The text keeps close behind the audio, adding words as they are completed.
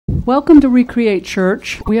Welcome to Recreate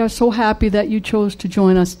Church. We are so happy that you chose to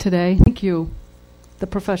join us today. Thank you, the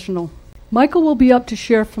professional. Michael will be up to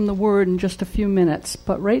share from the Word in just a few minutes,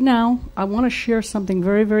 but right now I want to share something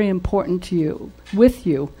very, very important with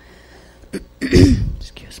you.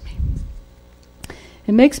 Excuse me.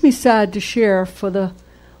 It makes me sad to share for the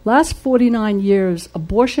last 49 years,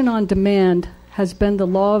 abortion on demand has been the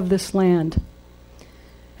law of this land.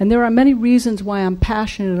 And there are many reasons why I'm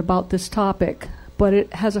passionate about this topic, but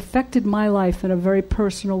it has affected my life in a very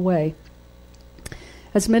personal way.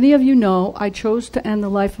 As many of you know, I chose to end the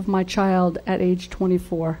life of my child at age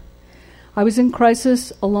 24. I was in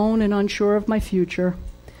crisis, alone and unsure of my future.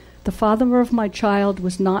 The father of my child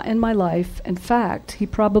was not in my life. In fact, he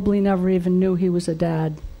probably never even knew he was a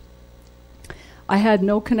dad. I had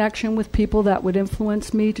no connection with people that would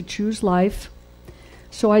influence me to choose life.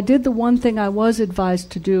 So I did the one thing I was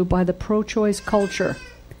advised to do by the pro-choice culture,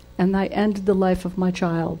 and I ended the life of my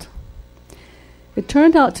child. It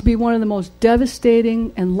turned out to be one of the most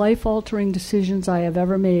devastating and life-altering decisions I have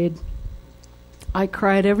ever made. I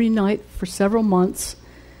cried every night for several months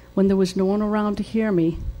when there was no one around to hear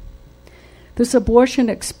me. This abortion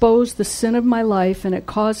exposed the sin of my life, and it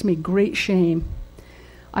caused me great shame.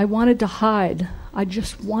 I wanted to hide. I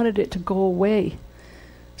just wanted it to go away.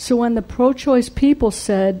 So when the pro-choice people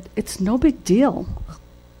said, "It's no big deal.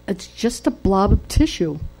 It's just a blob of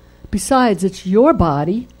tissue. Besides, it's your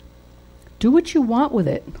body. Do what you want with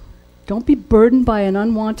it. Don't be burdened by an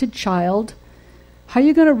unwanted child. How are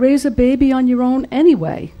you going to raise a baby on your own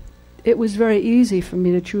anyway?" It was very easy for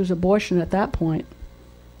me to choose abortion at that point.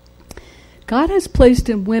 God has placed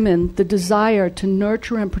in women the desire to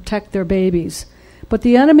nurture and protect their babies, but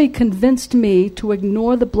the enemy convinced me to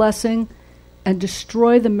ignore the blessing and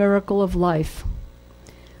destroy the miracle of life.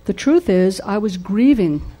 The truth is, I was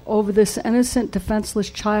grieving over this innocent, defenseless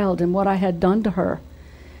child and what I had done to her.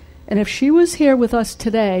 And if she was here with us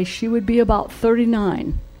today, she would be about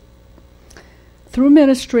 39. Through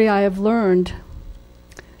ministry, I have learned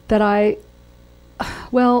that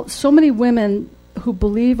so many women who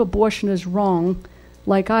believe abortion is wrong,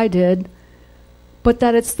 like I did, but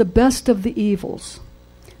that it's the best of the evils.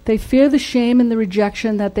 They fear the shame and the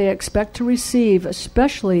rejection that they expect to receive,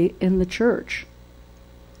 especially in the church.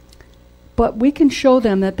 But we can show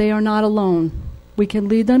them that they are not alone. We can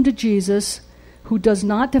lead them to Jesus, who does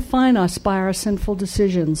not define us by our sinful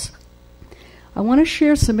decisions. I want to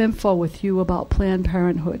share some info with you about Planned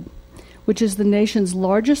Parenthood, which is the nation's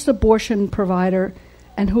largest abortion provider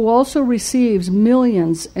and who also receives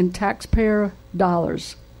millions in taxpayer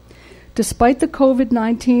dollars. Despite the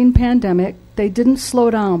COVID-19 pandemic, they didn't slow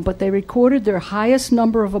down, but they recorded their highest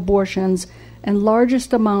number of abortions and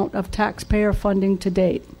largest amount of taxpayer funding to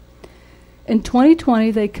date. In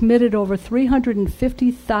 2020, they committed over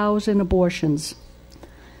 350,000 abortions.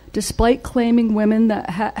 Despite claiming women that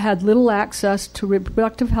had little access to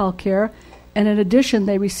reproductive health care, and in addition,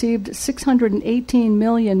 they received $618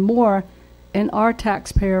 million more in our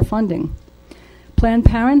taxpayer funding. Planned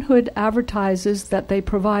Parenthood advertises that they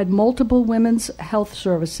provide multiple women's health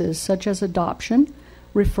services, such as adoption,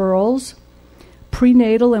 referrals,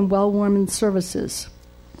 prenatal and well-woman services.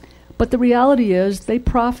 But the reality is they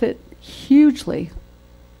profit hugely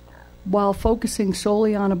while focusing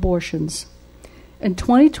solely on abortions. In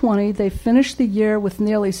 2020, they finished the year with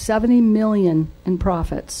nearly $70 million in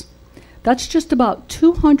profits. That's just about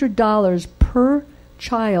 $200 per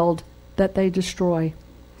child that they destroy.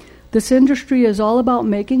 This industry is all about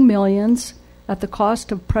making millions at the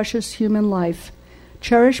cost of precious human life,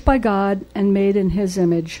 cherished by God and made in His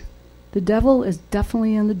image. The devil is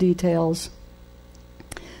definitely in the details.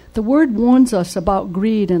 The Word warns us about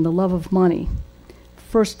greed and the love of money.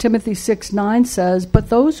 1 Timothy 6:9 says, "But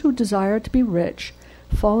those who desire to be rich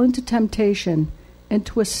fall into temptation,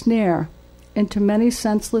 into a snare, into many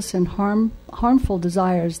senseless and harmful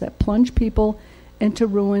desires that plunge people into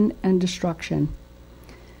ruin and destruction."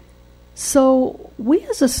 So we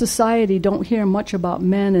as a society don't hear much about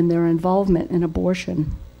men and their involvement in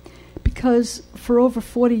abortion, because for over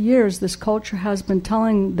 40 years this culture has been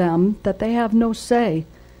telling them that they have no say,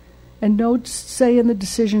 and no say in the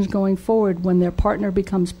decisions going forward when their partner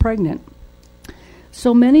becomes pregnant.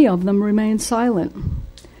 So many of them remain silent.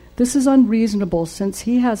 This is unreasonable, since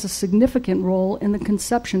he has a significant role in the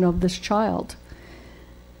conception of this child.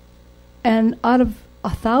 And out of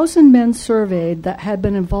 1,000 men surveyed that had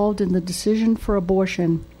been involved in the decision for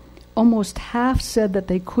abortion, almost half said that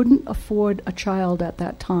they couldn't afford a child at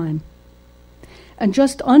that time. And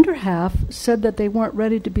just under half said that they weren't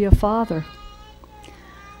ready to be a father.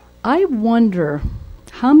 I wonder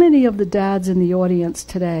how many of the dads in the audience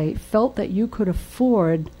today felt that you could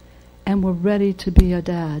afford and we're ready to be a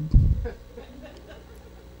dad.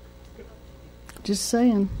 Just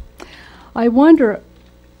saying. I wonder,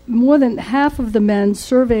 more than half of the men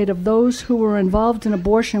surveyed of those who were involved in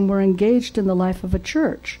abortion were engaged in the life of a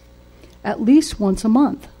church, at least once a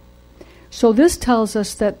month. So this tells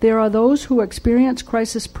us that there are those who experience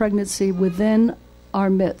crisis pregnancy within our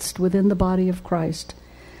midst, within the body of Christ.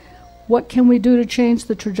 What can we do to change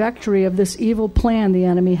the trajectory of this evil plan the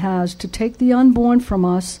enemy has to take the unborn from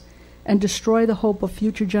us and destroy the hope of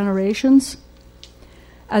future generations?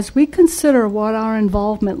 As we consider what our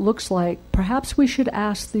involvement looks like, perhaps we should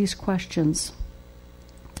ask these questions.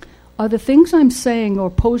 Are the things I'm saying or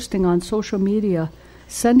posting on social media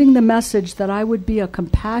sending the message that I would be a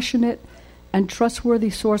compassionate and trustworthy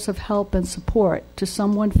source of help and support to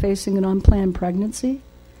someone facing an unplanned pregnancy?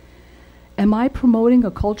 Am I promoting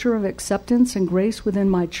a culture of acceptance and grace within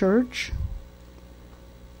my church?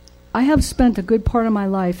 I have spent a good part of my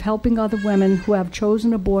life helping other women who have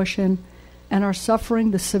chosen abortion and are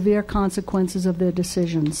suffering the severe consequences of their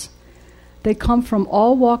decisions. They come from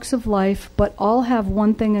all walks of life, but all have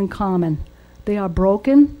one thing in common. They are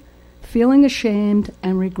broken, feeling ashamed,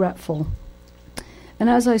 and regretful. And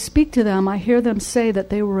as I speak to them, I hear them say that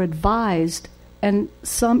they were advised, and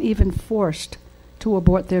some even forced, to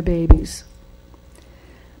abort their babies.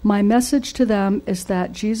 My message to them is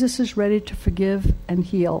that Jesus is ready to forgive and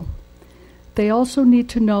heal. They also need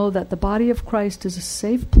to know that the body of Christ is a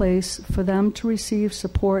safe place for them to receive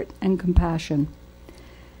support and compassion.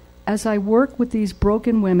 As I work with these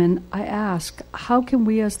broken women, I ask, how can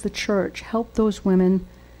we as the church help those women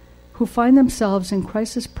who find themselves in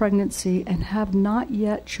crisis pregnancy and have not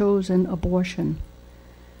yet chosen abortion?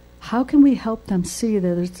 How can we help them see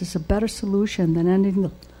that there's a better solution than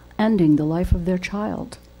ending the life of their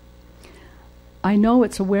child? I know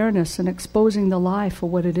it's awareness and exposing the lie for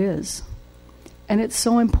what it is. And it's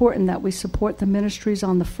so important that we support the ministries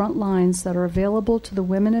on the front lines that are available to the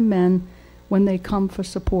women and men when they come for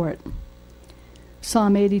support.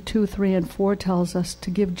 Psalm 82, 3 and 4 tells us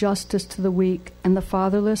to give justice to the weak and the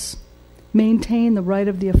fatherless, maintain the right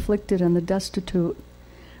of the afflicted and the destitute,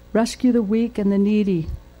 rescue the weak and the needy,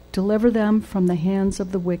 deliver them from the hands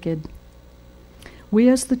of the wicked. We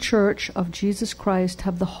as the Church of Jesus Christ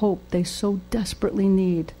have the hope they so desperately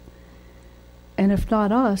need. And if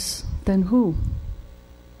not us, then who?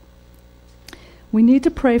 We need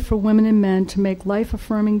to pray for women and men to make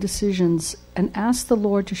life-affirming decisions and ask the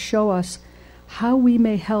Lord to show us how we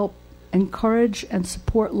may help, encourage, and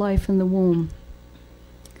support life in the womb.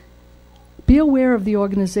 Be aware of the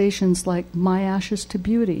organizations like My Ashes to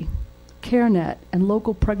Beauty, CareNet, and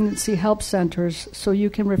local pregnancy help centers so you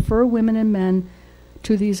can refer women and men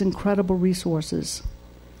to these incredible resources.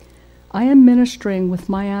 I am ministering with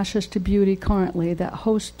My Ashes to Beauty currently that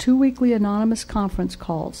hosts 2 weekly anonymous conference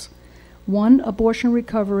calls. One, abortion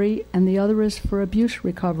recovery, and the other is for abuse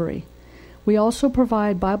recovery. We also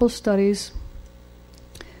provide Bible studies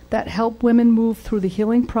that help women move through the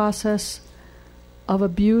healing process of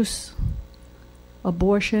abuse,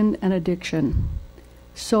 abortion, and addiction.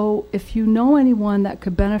 So if you know anyone that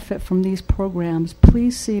could benefit from these programs,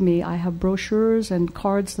 please see me. I have brochures and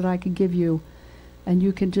cards that I could give you, and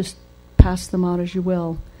you can just pass them out as you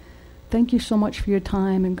will. Thank you so much for your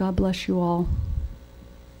time, and God bless you all.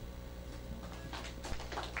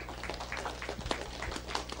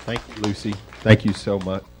 Thank you, Lucy. Thank you so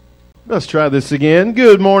much. Let's try this again.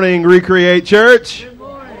 Good morning, Recreate Church. Good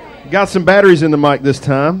morning. Got some batteries in the mic this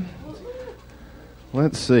time.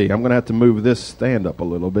 Let's see. I'm going to have to move this stand up a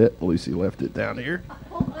little bit. Lucy left it down here.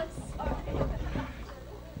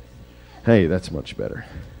 Hey, that's much better.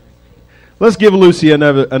 Let's give Lucy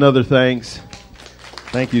another thanks.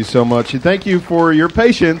 Thank you so much. And thank you for your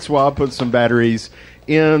patience while I put some batteries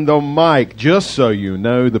in the mic. Just so you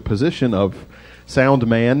know, the position of sound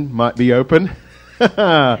man might be open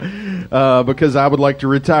because I would like to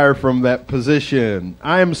retire from that position.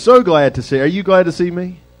 I am so glad to see. Are you glad to see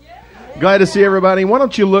me? Glad to see everybody. Why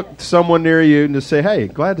don't you look to someone near you and just say, hey,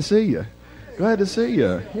 glad to see you. Glad to see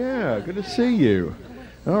you. Yeah, good to see you.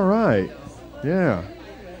 All right. Yeah.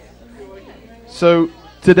 So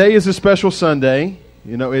today is a special Sunday.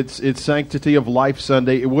 You know, it's Sanctity of Life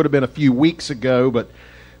Sunday. It would have been a few weeks ago,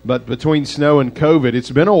 but between snow and COVID,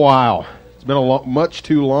 it's been a while. It's been much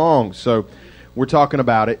too long. So we're talking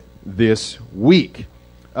about it this week.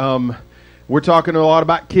 We're talking a lot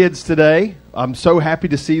about kids today. I'm so happy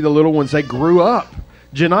to see the little ones. They grew up.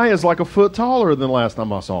 Jania's like a foot taller than last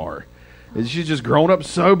time I saw her. She's just grown up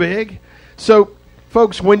so big. So,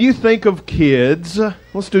 folks, when you think of kids,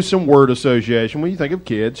 let's do some word association. When you think of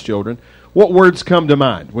kids, children, what words come to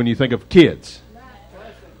mind when you think of kids?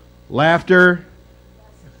 Laughter,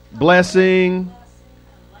 blessing,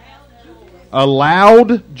 a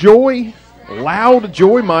loud joy. Loud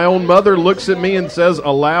joy. My own mother looks at me and says,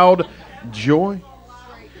 a loud joy.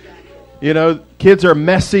 You know, kids are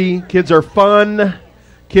messy. Kids are fun.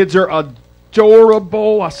 Kids are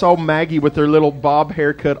adorable. I saw Maggie with her little bob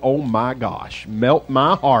haircut. Oh, my gosh. Melt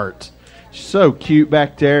my heart. So cute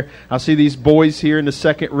back there. I see these boys here in the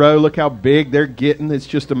second row. Look how big they're getting. It's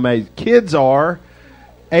just amazing. Kids are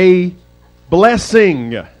a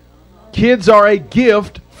blessing. Kids are a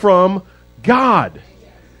gift from God.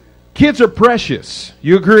 Kids are precious.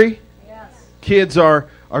 You agree? Yes. Kids are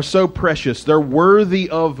so precious. They're worthy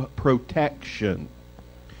of protection.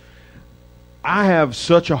 I have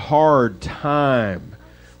such a hard time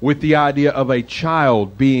with the idea of a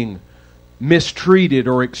child being mistreated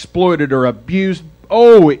or exploited or abused.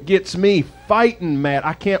 Oh, it gets me fighting mad.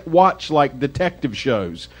 I can't watch like detective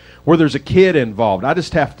shows where there's a kid involved. I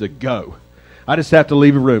just have to go. I just have to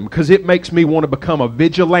leave a room because it makes me want to become a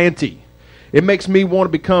vigilante. It makes me want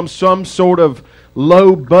to become some sort of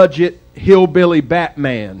low-budget hillbilly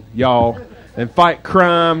Batman, y'all, and fight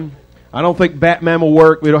crime. I don't think Batman will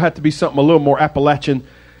work. It'll have to be something a little more Appalachian.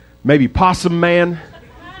 Maybe Possum Man.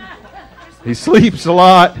 He sleeps a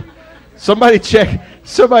lot. Somebody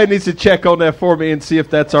needs to check on that for me and see if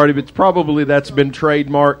that's already been, probably that's been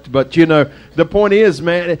trademarked. But, you know, the point is,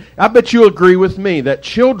 man, I bet you'll agree with me that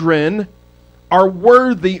children are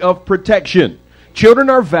worthy of protection. Children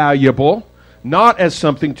are valuable. Not as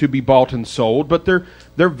something to be bought and sold, but they're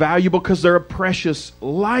valuable because they're a precious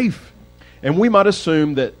life. And we might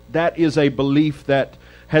assume that that is a belief that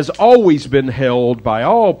has always been held by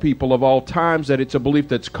all people of all times, that it's a belief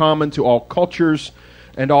that's common to all cultures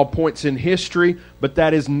and all points in history, but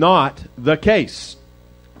that is not the case.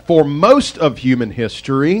 For most of human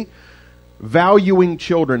history, valuing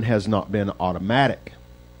children has not been automatic.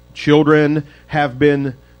 Children have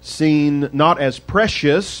been seen not as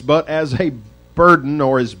precious, but as a burden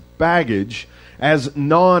or as baggage, as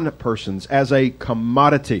non-persons, as a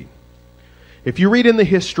commodity. If you read in the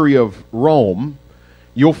history of Rome,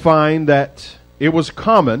 you'll find that it was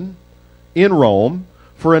common in Rome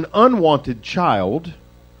for an unwanted child,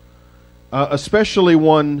 especially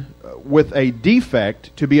one with a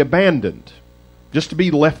defect, to be abandoned, just to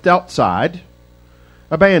be left outside,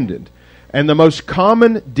 abandoned. And the most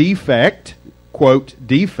common defect, quote,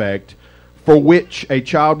 defect, for which a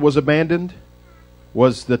child was abandoned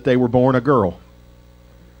was that they were born a girl.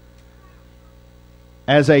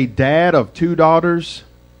 As a dad of 2 daughters,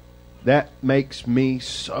 that makes me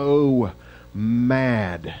so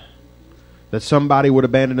mad that somebody would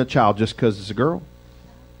abandon a child just because it's a girl.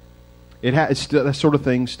 That sort of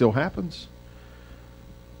thing still happens.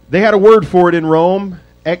 They had a word for it in Rome,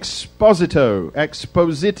 expositio.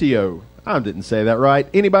 I didn't say that right.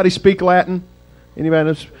 Anybody speak Latin?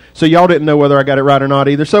 Anybody? So y'all didn't know whether I got it right or not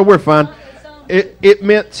either. So we're fine. It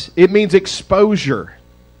means exposure.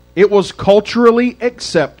 It was culturally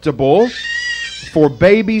acceptable for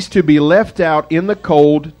babies to be left out in the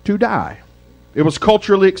cold to die. It was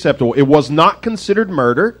culturally acceptable. It was not considered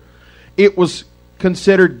murder. It was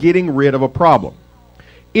considered getting rid of a problem.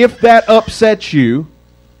 If that upsets you,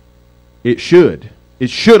 it should. It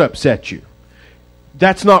should upset you.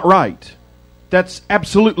 That's not right. That's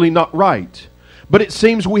absolutely not right. But it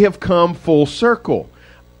seems we have come full circle.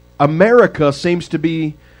 America seems to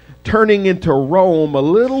be turning into Rome a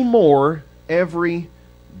little more every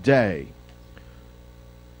day.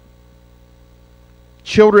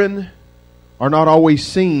 Children are not always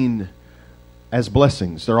seen as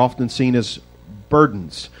blessings. They're often seen as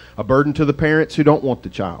burdens. A burden to the parents who don't want the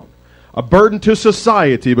child. A burden to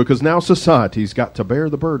society, because now society's got to bear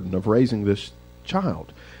the burden of raising this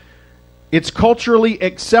child. It's culturally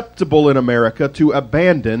acceptable in America to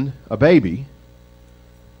abandon a baby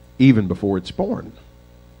even before it's born.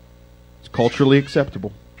 It's culturally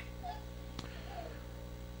acceptable.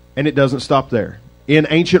 And it doesn't stop there. In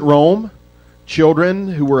ancient Rome, children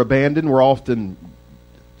who were abandoned were often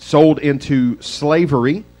sold into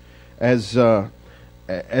slavery as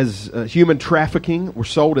human trafficking, were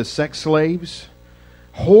sold as sex slaves.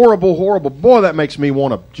 Horrible, horrible. Boy, that makes me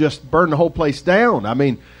want to just burn the whole place down. I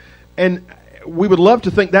mean, and we would love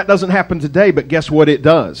to think that doesn't happen today, but guess what? It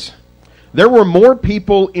does. There were more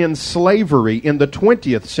people in slavery in the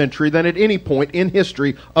 20th century than at any point in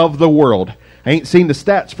history of the world. I ain't seen the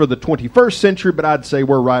stats for the 21st century, but I'd say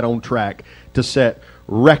we're right on track to set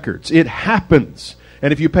records. It happens.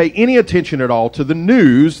 And if you pay any attention at all to the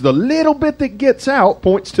news, the little bit that gets out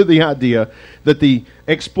points to the idea that the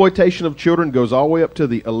exploitation of children goes all the way up to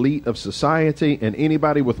the elite of society, and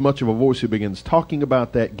anybody with much of a voice who begins talking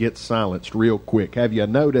about that gets silenced real quick. Have you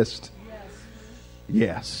noticed?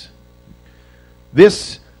 Yes.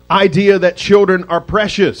 This idea that children are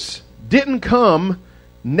precious didn't come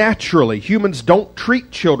naturally. Humans don't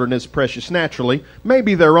treat children as precious naturally.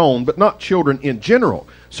 Maybe their own, but not children in general.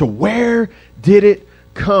 So where did it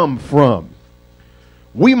come from?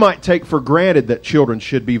 We might take for granted that children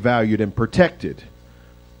should be valued and protected.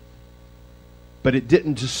 But it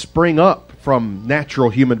didn't just spring up from natural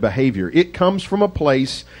human behavior. It comes from a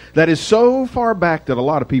place that is so far back that a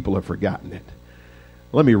lot of people have forgotten it.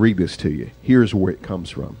 Let me read this to you. Here's where it comes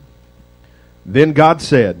from. Then God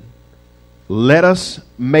said, "Let us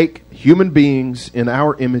make human beings in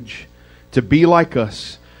our image to be like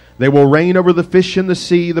us. They will reign over the fish in the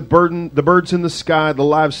sea, the birds in the sky, the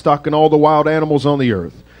livestock, and all the wild animals on the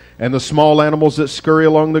earth, and the small animals that scurry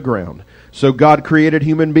along the ground." So God created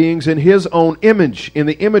human beings in His own image. In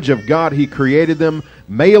the image of God He created them.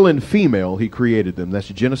 Male and female He created them. That's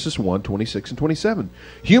Genesis 1:26 and 27.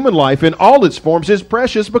 Human life in all its forms is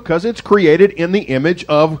precious because it's created in the image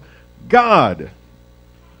of God.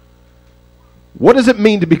 What does it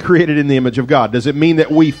mean to be created in the image of God? Does it mean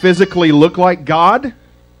that we physically look like God?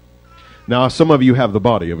 Now, some of you have the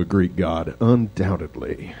body of a Greek god,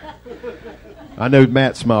 undoubtedly. I know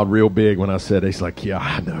Matt smiled real big when I said it. He's like, "Yeah,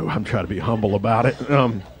 I know. I'm trying to be humble about it."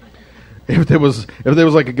 If there was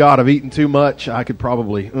like a god of eating too much, I could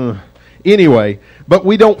probably. Anyway, but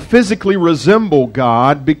we don't physically resemble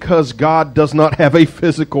God because God does not have a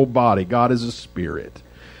physical body. God is a spirit.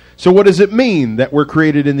 So what does it mean that we're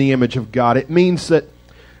created in the image of God? It means that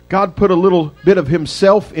God put a little bit of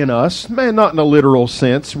Himself in us. Man, not in a literal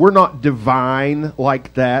sense. We're not divine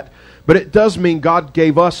like that. But it does mean God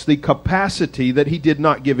gave us the capacity that He did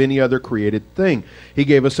not give any other created thing. He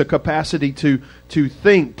gave us a capacity to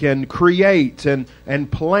think and create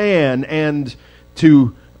and plan and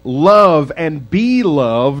to love and be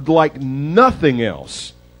loved like nothing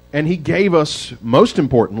else. And He gave us, most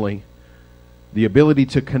importantly, the ability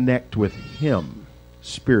to connect with Him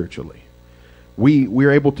spiritually.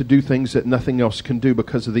 We're able to do things that nothing else can do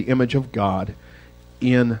because of the image of God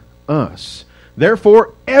in us.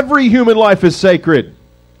 Therefore, every human life is sacred.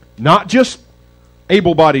 Not just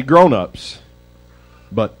able-bodied grown-ups,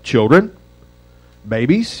 but children,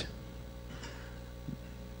 babies.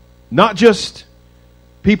 Not just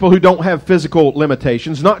people who don't have physical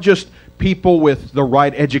limitations. Not just people with the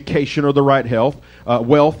right education or the right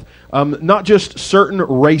wealth. Not just certain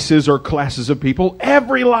races or classes of people.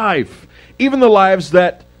 Every life. Even the lives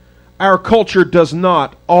that our culture does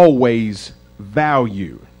not always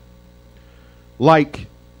value. Like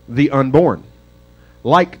the unborn.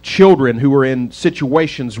 Like children who are in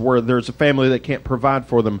situations where there's a family that can't provide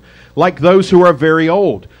for them. Like those who are very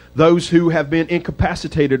old. Those who have been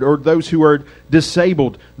incapacitated or those who are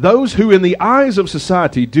disabled. Those who in the eyes of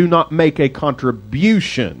society do not make a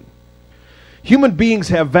contribution. Human beings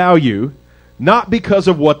have value not because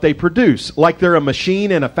of what they produce. Like they're a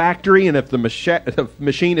machine in a factory, and if the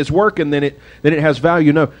machine is working, then it has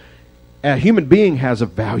value. No, a human being has a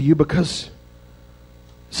value because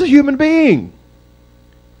it's a human being.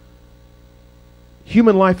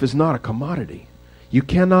 Human life is not a commodity. You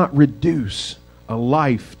cannot reduce a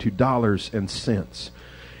life to dollars and cents.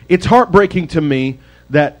 It's heartbreaking to me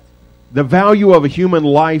that the value of a human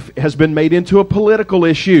life has been made into a political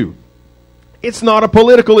issue. It's not a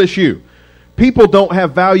political issue. People don't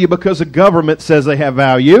have value because a government says they have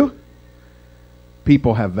value.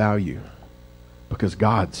 People have value because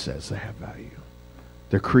God says they have value.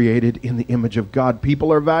 They're created in the image of God.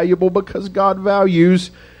 People are valuable because God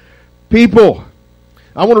values people.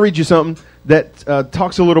 I want to read you something that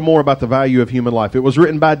talks a little more about the value of human life. It was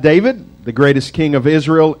written by David, the greatest king of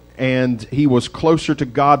Israel, and he was closer to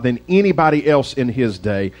God than anybody else in his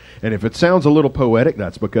day. And if it sounds a little poetic,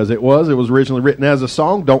 that's because it was. It was originally written as a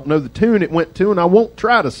song. Don't know the tune it went to, and I won't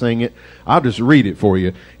try to sing it. I'll just read it for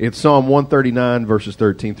you. It's Psalm 139, verses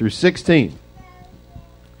 13 through 16.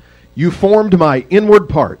 You formed my inward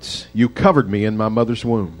parts. You covered me in my mother's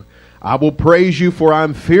womb. I will praise you, for I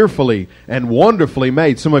am fearfully and wonderfully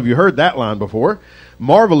made. Some of you heard that line before.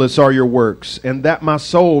 Marvelous are your works, and that my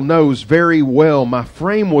soul knows very well. My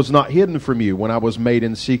frame was not hidden from you when I was made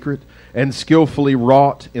in secret and skillfully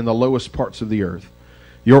wrought in the lowest parts of the earth.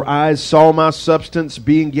 Your eyes saw my substance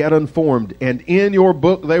being yet unformed, and in your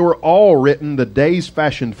book they were all written, the days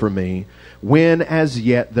fashioned for me, when as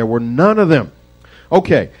yet there were none of them.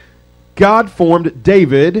 Okay, God formed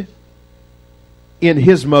David in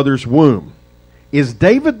his mother's womb. Is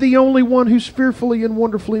David the only one who's fearfully and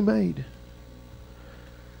wonderfully made?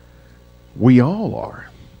 We all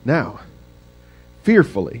are. Now,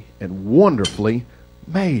 fearfully and wonderfully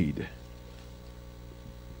made.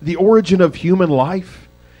 The origin of human life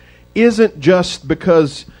isn't just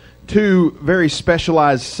because two very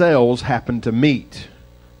specialized cells happen to meet.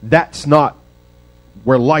 That's not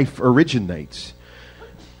where life originates.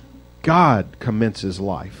 God commences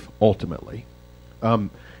life, ultimately.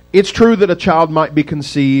 It's true that a child might be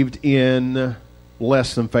conceived in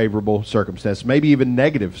less than favorable circumstances, maybe even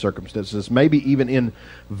negative circumstances, maybe even in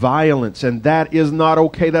violence, and that is not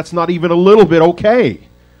okay. That's not even a little bit okay.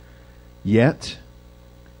 Yet,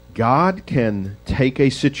 God can take a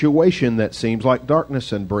situation that seems like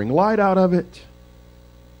darkness and bring light out of it.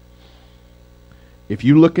 If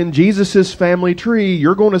you look in Jesus' family tree,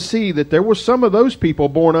 you're going to see that there were some of those people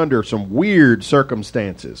born under some weird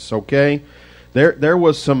circumstances, okay? There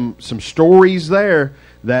was some stories there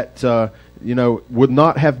that, would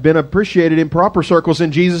not have been appreciated in proper circles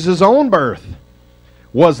in Jesus' own birth.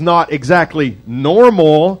 Was not exactly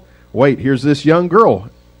normal. Wait, here's this young girl.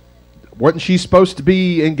 Wasn't she supposed to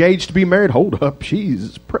be engaged to be married? Hold up,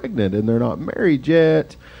 she's pregnant and they're not married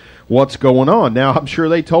yet. What's going on? Now, I'm sure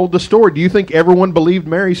they told the story. Do you think everyone believed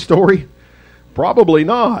Mary's story? Probably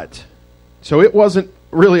not. So it wasn't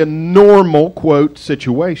really a normal, quote,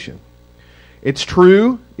 situation. It's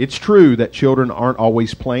true that children aren't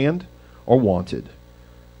always planned or wanted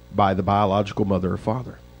by the biological mother or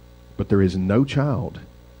father. But there is no child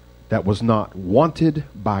that was not wanted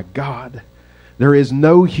by God. There is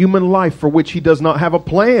no human life for which He does not have a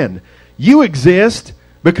plan. You exist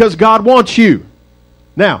because God wants you.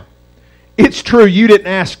 Now, it's true you didn't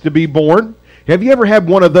ask to be born. Have you ever had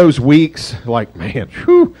one of those weeks like, man,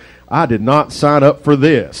 whew, I did not sign up for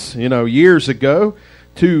this. Years ago,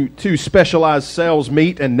 two specialized cells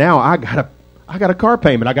meet, and now I got a car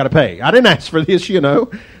payment I got to pay. I didn't ask for this,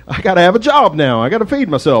 I got to have a job now. I got to feed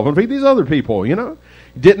myself and feed these other people,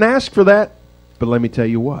 Didn't ask for that. But let me tell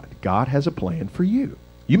you what, God has a plan for you.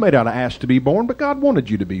 You may not have asked to be born, but God wanted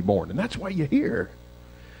you to be born, and that's why you're here.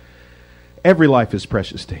 Every life is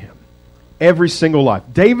precious to Him. Every single life.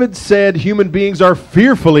 David said human beings are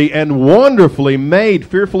fearfully and wonderfully made.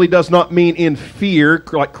 Fearfully does not mean in fear,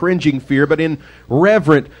 like cringing fear, but in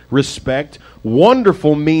reverent respect.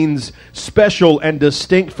 Wonderful means special and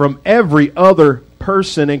distinct from every other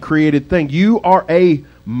person and created thing. You are a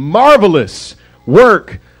marvelous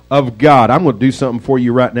work of God. I'm going to do something for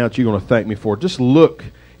you right now that you're going to thank me for. Just look,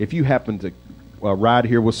 if you happen to ride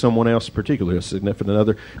here with someone else, particularly a significant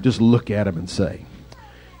other, just look at them and say,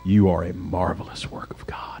 you are a marvelous work of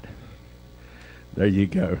God. There you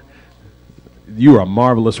go. You are a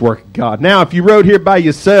marvelous work of God. Now, if you rode here by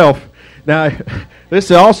yourself, now, this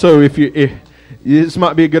also, this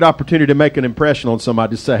might be a good opportunity to make an impression on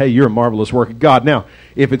somebody to say, hey, you're a marvelous work of God. Now,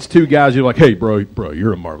 if it's two guys, you're like, hey, bro,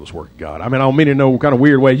 you're a marvelous work of God. I mean, I don't mean it in no kind of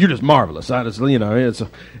weird way. You're just marvelous. I'm just going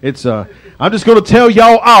to tell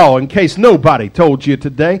y'all all, in case nobody told you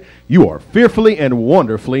today, you are fearfully and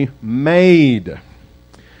wonderfully made.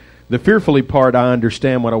 The fearfully part, I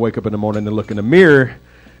understand when I wake up in the morning and look in the mirror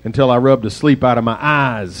until I rub the sleep out of my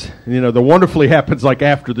eyes. The wonderfully happens like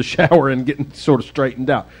after the shower and getting sort of straightened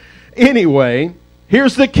out. Anyway,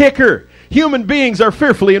 here's the kicker. Human beings are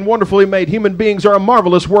fearfully and wonderfully made. Human beings are a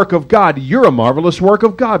marvelous work of God. You're a marvelous work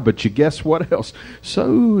of God, but you guess what else?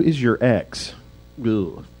 So is your ex.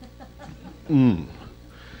 Ugh.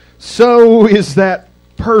 So is that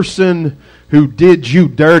person who did you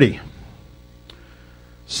dirty.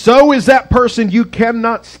 So is that person you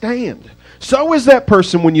cannot stand. So is that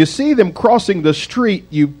person when you see them crossing the street,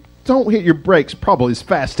 you don't hit your brakes probably as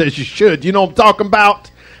fast as you should. You know what I'm talking about?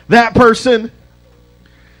 That person.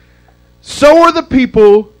 So are the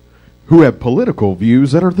people who have political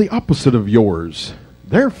views that are the opposite of yours.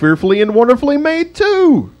 They're fearfully and wonderfully made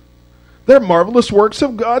too. They're marvelous works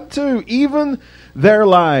of God too. Even their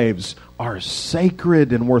lives are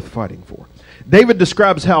sacred and worth fighting for. David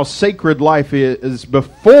describes how sacred life is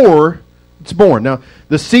before it's born. Now,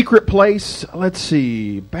 the secret place, let's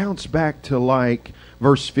see, bounce back to like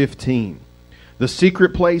verse 15. The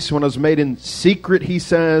secret place, when I was made in secret, he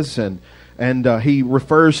says, and he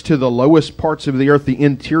refers to the lowest parts of the earth, the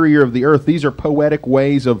interior of the earth. These are poetic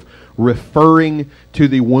ways of referring to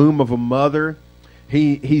the womb of a mother.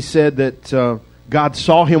 He said that God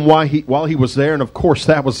saw him while he was there, and of course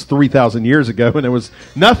that was 3,000 years ago, and there was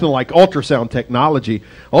nothing like ultrasound technology.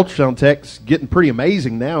 Ultrasound tech's getting pretty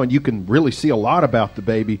amazing now, and you can really see a lot about the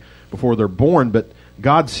baby before they're born, but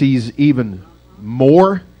God sees even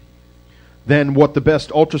more than what the best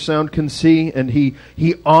ultrasound can see, and he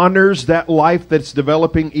honors that life that's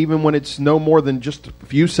developing even when it's no more than just a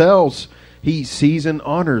few cells. He sees and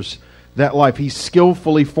honors that life. He's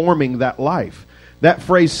skillfully forming that life. That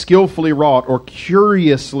phrase, skillfully wrought or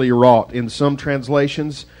curiously wrought in some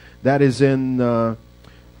translations, that is in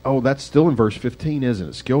Oh, that's still in verse 15, isn't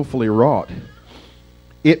it? Skillfully wrought.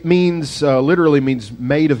 It means, literally means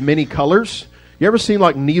made of many colors. You ever seen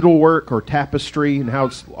like needlework or tapestry and how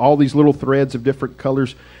it's all these little threads of different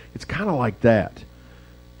colors? It's kind of like that.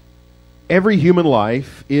 Every human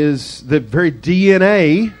life is the very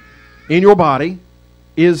DNA in your body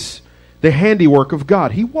is the handiwork of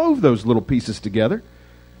God. He wove those little pieces together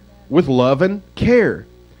with love and care.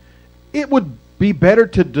 It would be better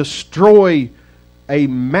to destroy a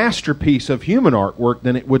masterpiece of human artwork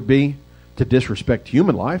than it would be to disrespect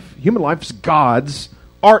human life. Human life is God's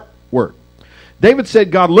artwork. David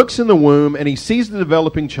said God looks in the womb and he sees the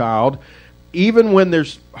developing child. Even when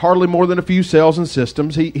there's hardly more than a few cells and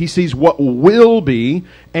systems, he sees what will be,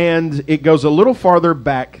 and it goes a little farther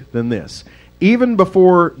back than this. Even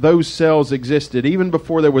before those cells existed, even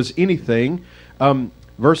before there was anything,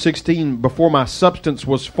 verse 16, before my substance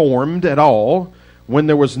was formed at all, when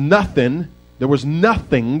there was nothing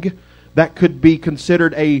that could be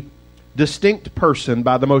considered a distinct person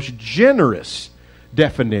by the most generous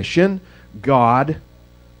definition, God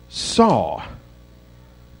saw.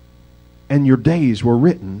 And your days were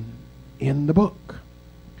written in the book.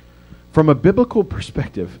 From a biblical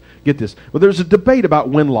perspective, get this. Well, there's a debate about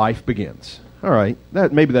when life begins. All right,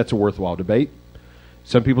 maybe that's a worthwhile debate.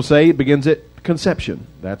 Some people say it begins at conception.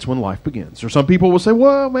 That's when life begins. Or some people will say,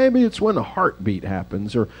 well, maybe it's when a heartbeat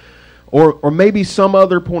happens, or maybe some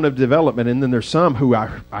other point of development. And then there's some who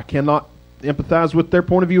I cannot empathize with their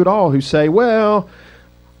point of view at all, who say, well,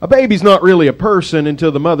 a baby's not really a person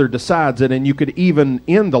until the mother decides it, and you could even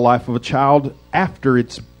end the life of a child after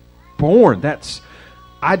it's born. There's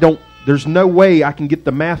no way I can get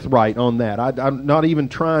the math right on that. I'm not even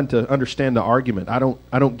trying to understand the argument. I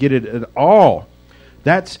don't get it at all.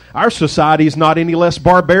 Our society is not any less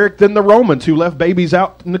barbaric than the Romans who left babies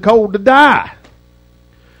out in the cold to die.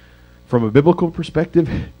 From a biblical perspective,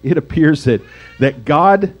 it appears that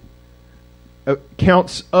God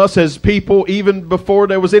counts us as people even before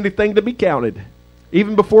there was anything to be counted.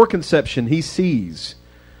 Even before conception, he sees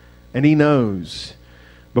and he knows.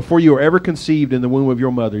 Before you were ever conceived in the womb of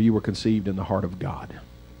your mother, you were conceived in the heart of God.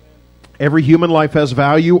 Every human life has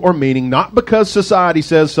value or meaning, not because society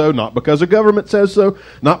says so, not because a government says so,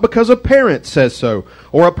 not because a parent says so,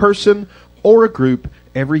 or a person or a group.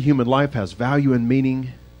 Every human life has value and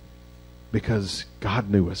meaning because God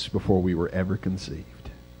knew us before we were ever conceived.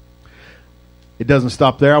 It doesn't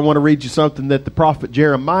stop there. I want to read you something that the prophet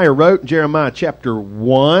Jeremiah wrote in Jeremiah chapter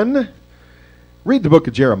 1. Read the book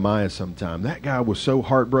of Jeremiah sometime. That guy was so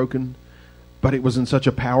heartbroken, but it was in such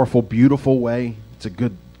a powerful, beautiful way. It's a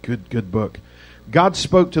good book. God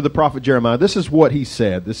spoke to the prophet Jeremiah. This is what he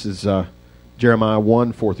said. This is Jeremiah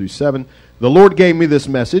 1, 4 through 7. The Lord gave me this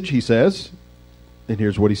message, he says. And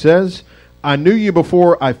here's what he says. I knew you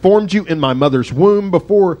before I formed you in my mother's womb.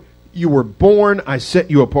 Before you were born, I set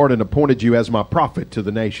you apart and appointed you as my prophet to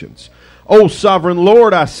the nations. O sovereign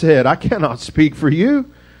Lord, I said, I cannot speak for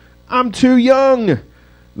you. I'm too young.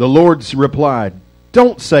 The Lord replied,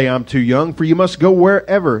 don't say I'm too young, for you must go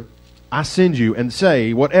wherever I send you and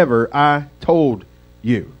say whatever I told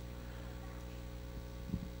you.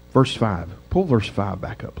 Verse 5. Pull verse 5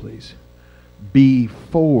 back up, please.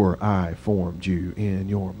 Before I formed you in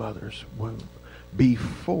your mother's womb.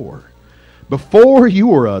 Before you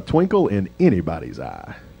were a twinkle in anybody's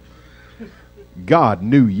eye, God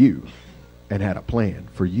knew you and had a plan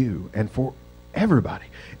for you and for everybody.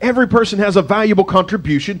 Every person has a valuable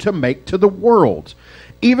contribution to make to the world.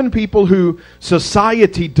 Even people who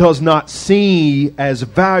society does not see as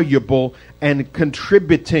valuable and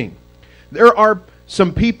contributing. There are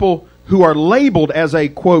some people who are labeled as a,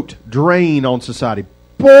 quote, drain on society.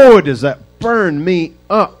 Boy, does that burn me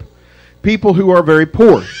up. People who are very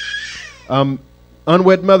poor.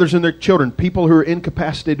 Unwed mothers and their children, people who are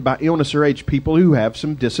incapacitated by illness or age, people who have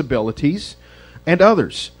some disabilities, and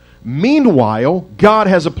others. Meanwhile, God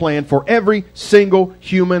has a plan for every single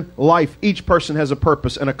human life. Each person has a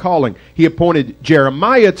purpose and a calling. He appointed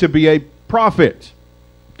Jeremiah to be a prophet.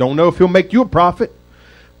 Don't know if he'll make you a prophet,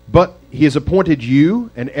 but he has appointed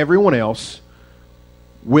you and everyone else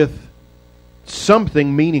with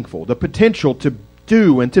something meaningful, the potential to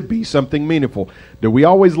do and to be something meaningful. Do we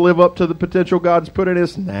always live up to the potential God's put in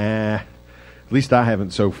us? Nah. At least I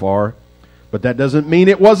haven't so far. But that doesn't mean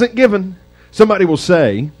it wasn't given. Somebody will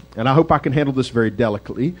say, and I hope I can handle this very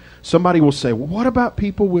delicately, somebody will say, well, what about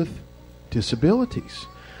people with disabilities?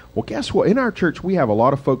 Well, guess what? In our church, we have a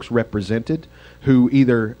lot of folks represented who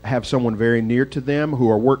either have someone very near to them, who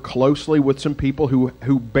are work closely with some people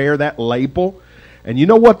who bear that label. And you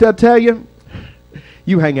know what they'll tell you?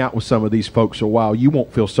 You hang out with some of these folks a while, you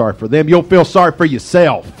won't feel sorry for them. You'll feel sorry for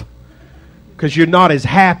yourself. because you're not as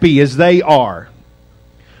happy as they are.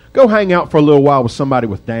 Go hang out for a little while with somebody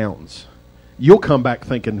with Downs. You'll come back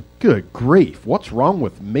thinking, good grief, what's wrong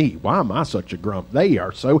with me? Why am I such a grump? They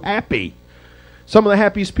are so happy. Some of the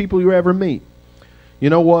happiest people you ever meet.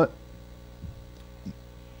 You know what?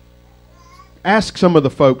 Ask some of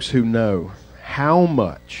the folks who know how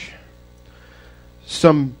much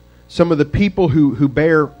some of the people who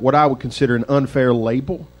bear what I would consider an unfair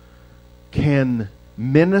label can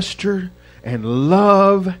minister and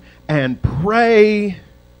love and pray.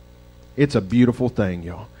 It's a beautiful thing,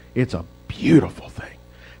 y'all. It's a beautiful thing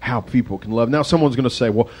how people can love. Now someone's going to say,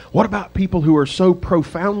 well, what about people who are so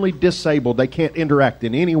profoundly disabled they can't interact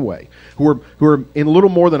in any way, who are in little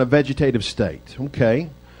more than a vegetative state? Okay.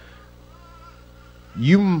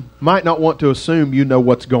 You might not want to assume you know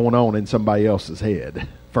what's going on in somebody else's head,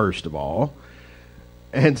 first of all.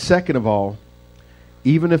 And second of all,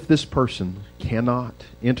 even if this person cannot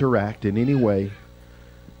interact in any way,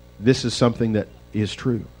 this is something that is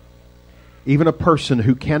true. Even a person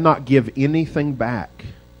who cannot give anything back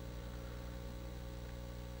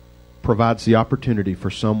provides the opportunity for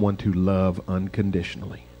someone to love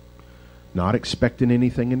unconditionally, not expecting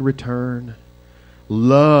anything in return.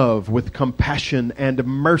 Love with compassion and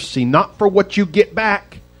mercy, not for what you get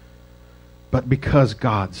back, but because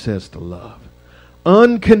God says to love.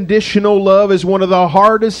 Unconditional love is one of the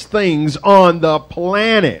hardest things on the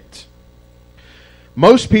planet.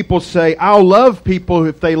 Most people say, I'll love people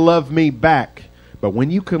if they love me back. But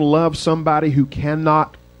when you can love somebody who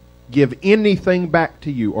cannot give anything back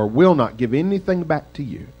to you or will not give anything back to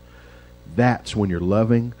you, that's when you're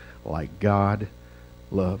loving like God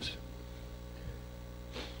loves.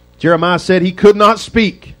 Jeremiah said he could not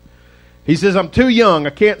speak. He says, I'm too young,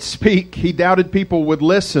 I can't speak. He doubted people would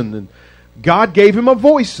listen. And God gave him a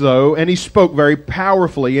voice, though, and he spoke very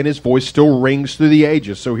powerfully, and his voice still rings through the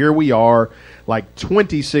ages. So here we are, like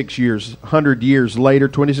 2600 years later,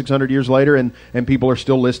 and people are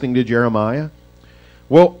still listening to Jeremiah.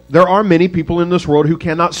 Well, there are many people in this world who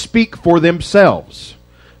cannot speak for themselves.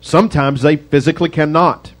 Sometimes they physically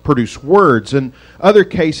cannot produce words. In other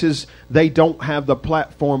cases, they don't have the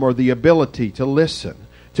platform or the ability to listen,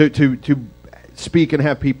 to speak and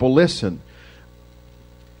have people listen.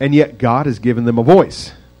 And yet God has given them a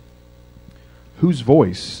voice. Whose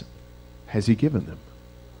voice has He given them?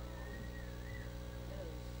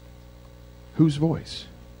 Whose voice?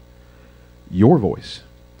 Your voice.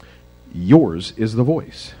 Yours is the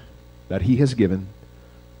voice that He has given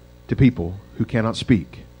to people who cannot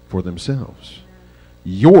speak for themselves.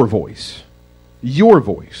 Your voice. Your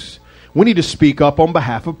voice. We need to speak up on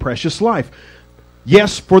behalf of precious life.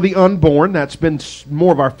 Yes, for the unborn, that's been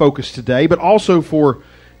more of our focus today, but also for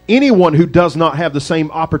anyone who does not have the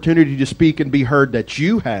same opportunity to speak and be heard that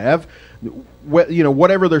you have,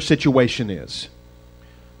 whatever their situation is.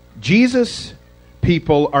 Jesus'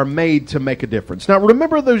 people are made to make a difference. Now,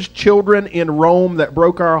 remember those children in Rome that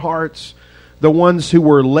broke our hearts? The ones who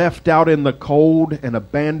were left out in the cold and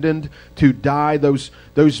abandoned to die, those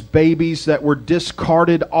babies that were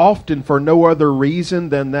discarded often for no other reason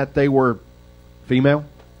than that they were female.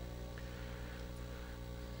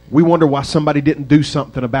 We wonder why somebody didn't do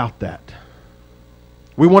something about that.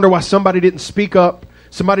 We wonder why somebody didn't speak up,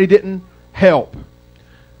 somebody didn't help.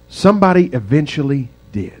 Somebody eventually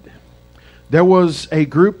did. There was a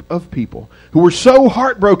group of people who were so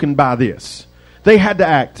heartbroken by this, they had to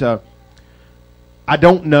act. I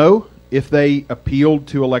don't know if they appealed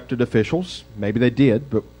to elected officials. Maybe they did,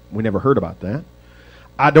 but we never heard about that.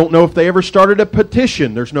 I don't know if they ever started a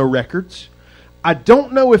petition. There's no records. I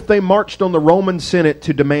don't know if they marched on the Roman Senate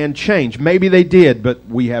to demand change. Maybe they did, but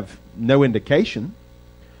we have no indication.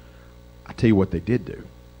 I tell you what they did do.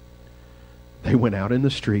 They went out in the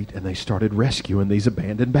street and they started rescuing these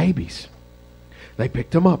abandoned babies. They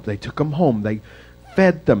picked them up. They took them home. They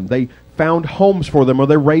fed them. They found homes for them, or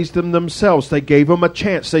they raised them themselves. They gave them a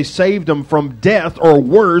chance. They saved them from death, or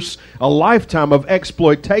worse, a lifetime of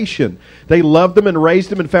exploitation. They loved them and raised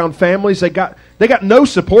them and found families. They got no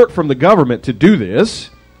support from the government to do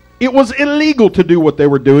this. It was illegal to do what they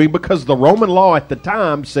were doing because the Roman law at the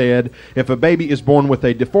time said if a baby is born with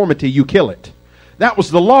a deformity, you kill it. That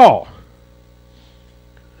was the law.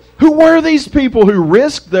 Who were these people who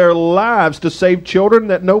risked their lives to save children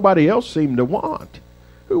that nobody else seemed to want?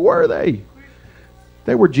 Who were they?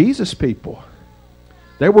 They were Jesus people.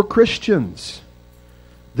 They were Christians.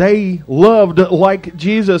 They loved like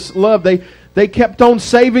Jesus loved. They kept on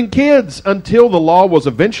saving kids until the law was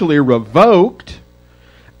eventually revoked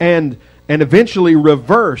and eventually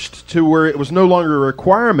reversed to where it was no longer a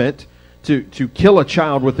requirement to kill a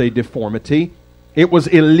child with a deformity. It was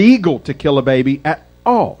illegal to kill a baby at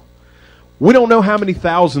all. We don't know how many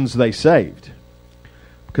thousands they saved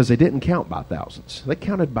because they didn't count by thousands. They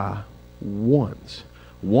counted by ones.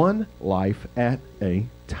 One life at a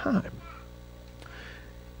time.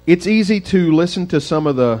 It's easy to listen to some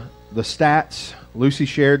of the stats. Lucy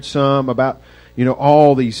shared some about,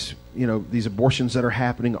 all these, these abortions that are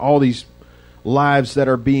happening, all these lives that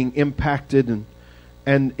are being impacted.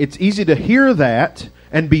 And it's easy to hear that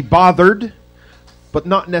and be bothered, but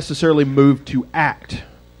not necessarily moved to act.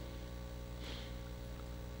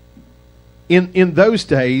 In those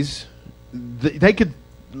days, they could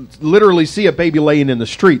literally see a baby laying in the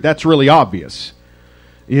street. That's really obvious.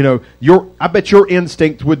 I bet your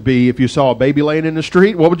instinct would be, if you saw a baby laying in the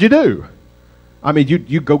street, what would you do? I mean,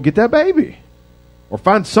 you go get that baby. Or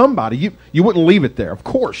find somebody. You wouldn't leave it there. Of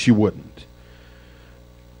course you wouldn't.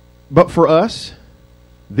 But for us,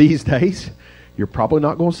 these days, you're probably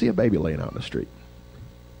not going to see a baby laying out in the street.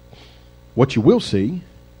 What you will see,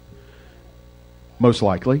 most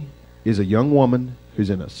likely, is a young woman who's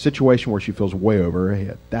in a situation where she feels way over her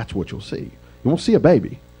head. That's what you'll see. You won't see a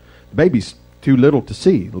baby. The baby's too little to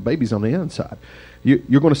see. The baby's on the inside.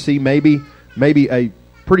 You're going to see maybe a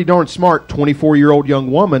pretty darn smart 24-year-old young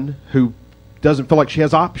woman who doesn't feel like she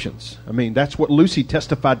has options. I mean, that's what Lucy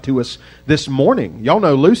testified to us this morning. Y'all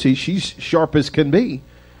know Lucy. She's sharp as can be.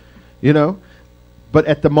 But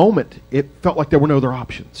at the moment, it felt like there were no other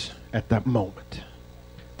options at that moment.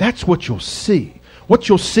 That's what you'll see. What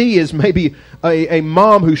you'll see is maybe a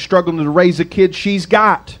mom who's struggling to raise a kid she's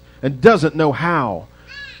got and doesn't know how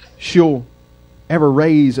she'll ever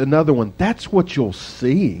raise another one. That's what you'll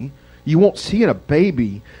see. You won't see a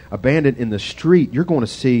baby abandoned in the street. You're going to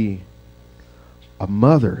see a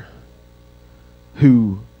mother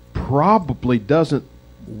who probably doesn't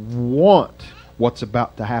want what's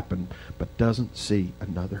about to happen, but doesn't see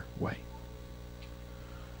another way.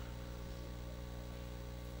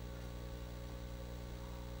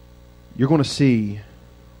 You're going to see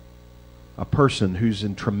a person who's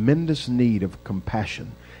in tremendous need of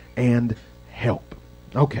compassion and help.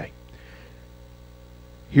 Okay.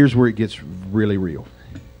 Here's where it gets really real.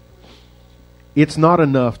 It's not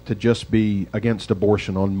enough to just be against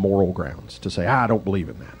abortion on moral grounds, to say, I don't believe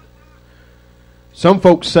in that. Some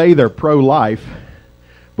folks say they're pro-life,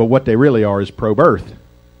 but what they really are is pro-birth.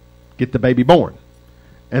 Get the baby born.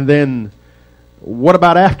 And then, what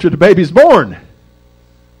about after the baby's born?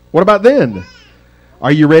 What about then?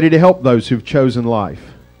 Are you ready to help those who've chosen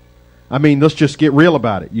life? I mean, let's just get real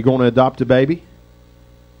about it. You going to adopt a baby?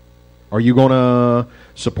 Are you going to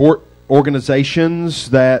support organizations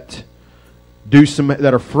that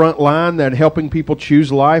that are frontline, that are helping people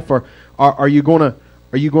choose life? Or are you going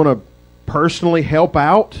to personally help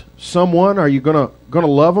out someone? Are you going to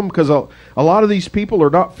love them? Because a lot of these people are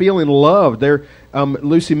not feeling loved. They're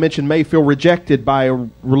Lucy mentioned may feel rejected by a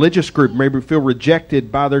religious group, maybe feel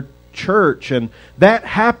rejected by their church, and that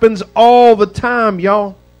happens all the time,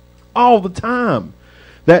 y'all. All the time.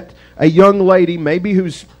 That a young lady, maybe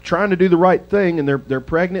who's trying to do the right thing, and they're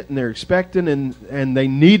pregnant and they're expecting, and they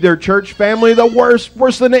need their church family the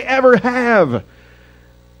worse than they ever have.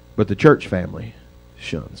 But the church family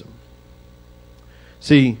shuns them.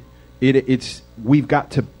 See, we've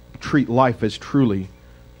got to treat life as truly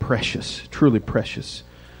precious, truly precious.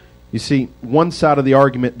 You see, one side of the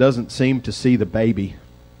argument doesn't seem to see the baby,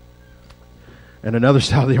 and another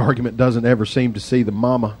side of the argument doesn't ever seem to see the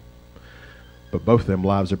mama. But both of them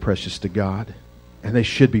lives are precious to God, and they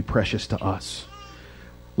should be precious to us.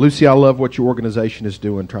 Lucy, I love what your organization is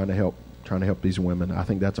doing, trying to help these women. I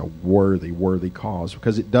think that's a worthy cause,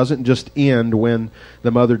 because it doesn't just end when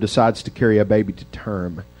the mother decides to carry a baby to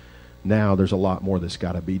term. Now there's a lot more that's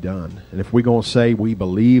got to be done. And if we're going to say we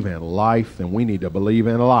believe in life, then we need to believe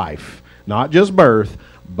in life. Not just birth,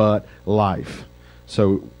 but life.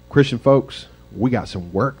 So, Christian folks, we got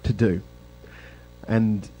some work to do.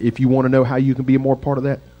 And if you want to know how you can be a more part of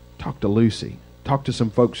that, talk to Lucy. Talk to some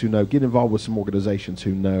folks who know. Get involved with some organizations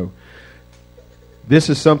who know. This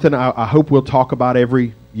is something I hope we'll talk about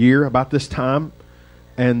every year about this time.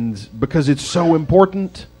 And because it's so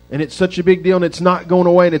important, and it's such a big deal, and it's not going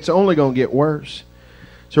away, and it's only going to get worse.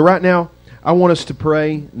 So right now, I want us to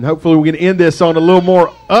pray, and hopefully we can end this on a little more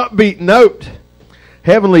upbeat note.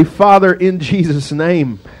 Heavenly Father, in Jesus'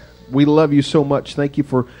 name, we love you so much. Thank you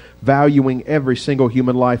for valuing every single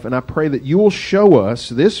human life. And I pray that you will show us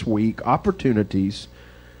this week opportunities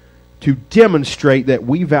to demonstrate that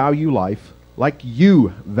we value life like you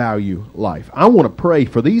value life. I want to pray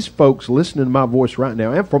for these folks listening to my voice right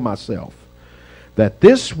now, and for myself, that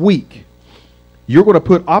this week you're going to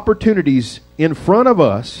put opportunities in front of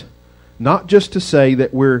us, not just to say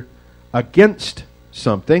that we're against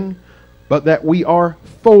something, but that we are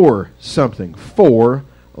for something, for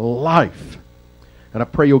life. And I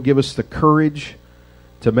pray you'll give us the courage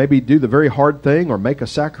to maybe do the very hard thing or make a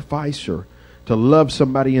sacrifice or to love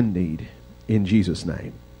somebody in need. In Jesus'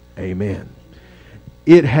 name, amen.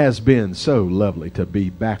 It has been so lovely to be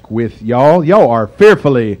back with y'all. Y'all are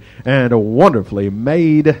fearfully and wonderfully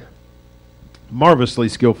made, marvelously,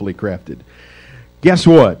 skillfully crafted. Guess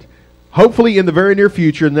what? Hopefully in the very near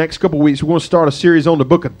future, in the next couple of weeks, we're going to start a series on the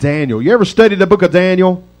book of Daniel. You ever studied the book of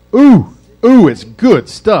Daniel? Ooh, it's good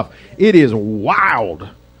stuff. It is wild.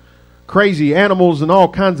 Crazy animals and all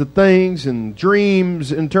kinds of things and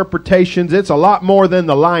dreams, interpretations. It's a lot more than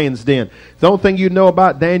the lion's den. The only thing you know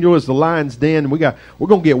about Daniel is the lion's den. We're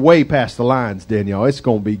going to get way past the lion's den, y'all. It's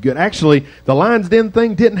going to be good. Actually, the lion's den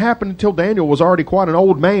thing didn't happen until Daniel was already quite an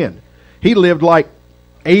old man. He lived like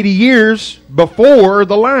 80 years before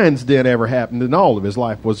the lion's den ever happened, and all of his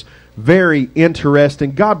life was very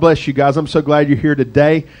interesting. God bless you guys. I'm so glad you're here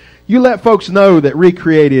today. You let folks know that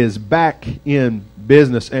Recreate is back in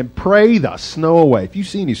business, and pray the snow away. If you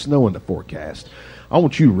see any snow in the forecast, I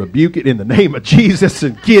want you to rebuke it in the name of Jesus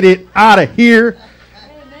and get it out of here.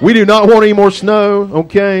 We do not want any more snow,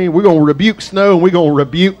 okay? We're going to rebuke snow and we're going to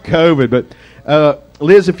rebuke COVID. But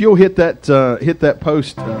Liz, if you'll hit that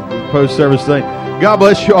post service thing. God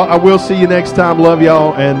bless you all. I will see you next time. Love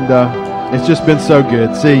y'all, and it's just been so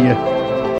good. See you.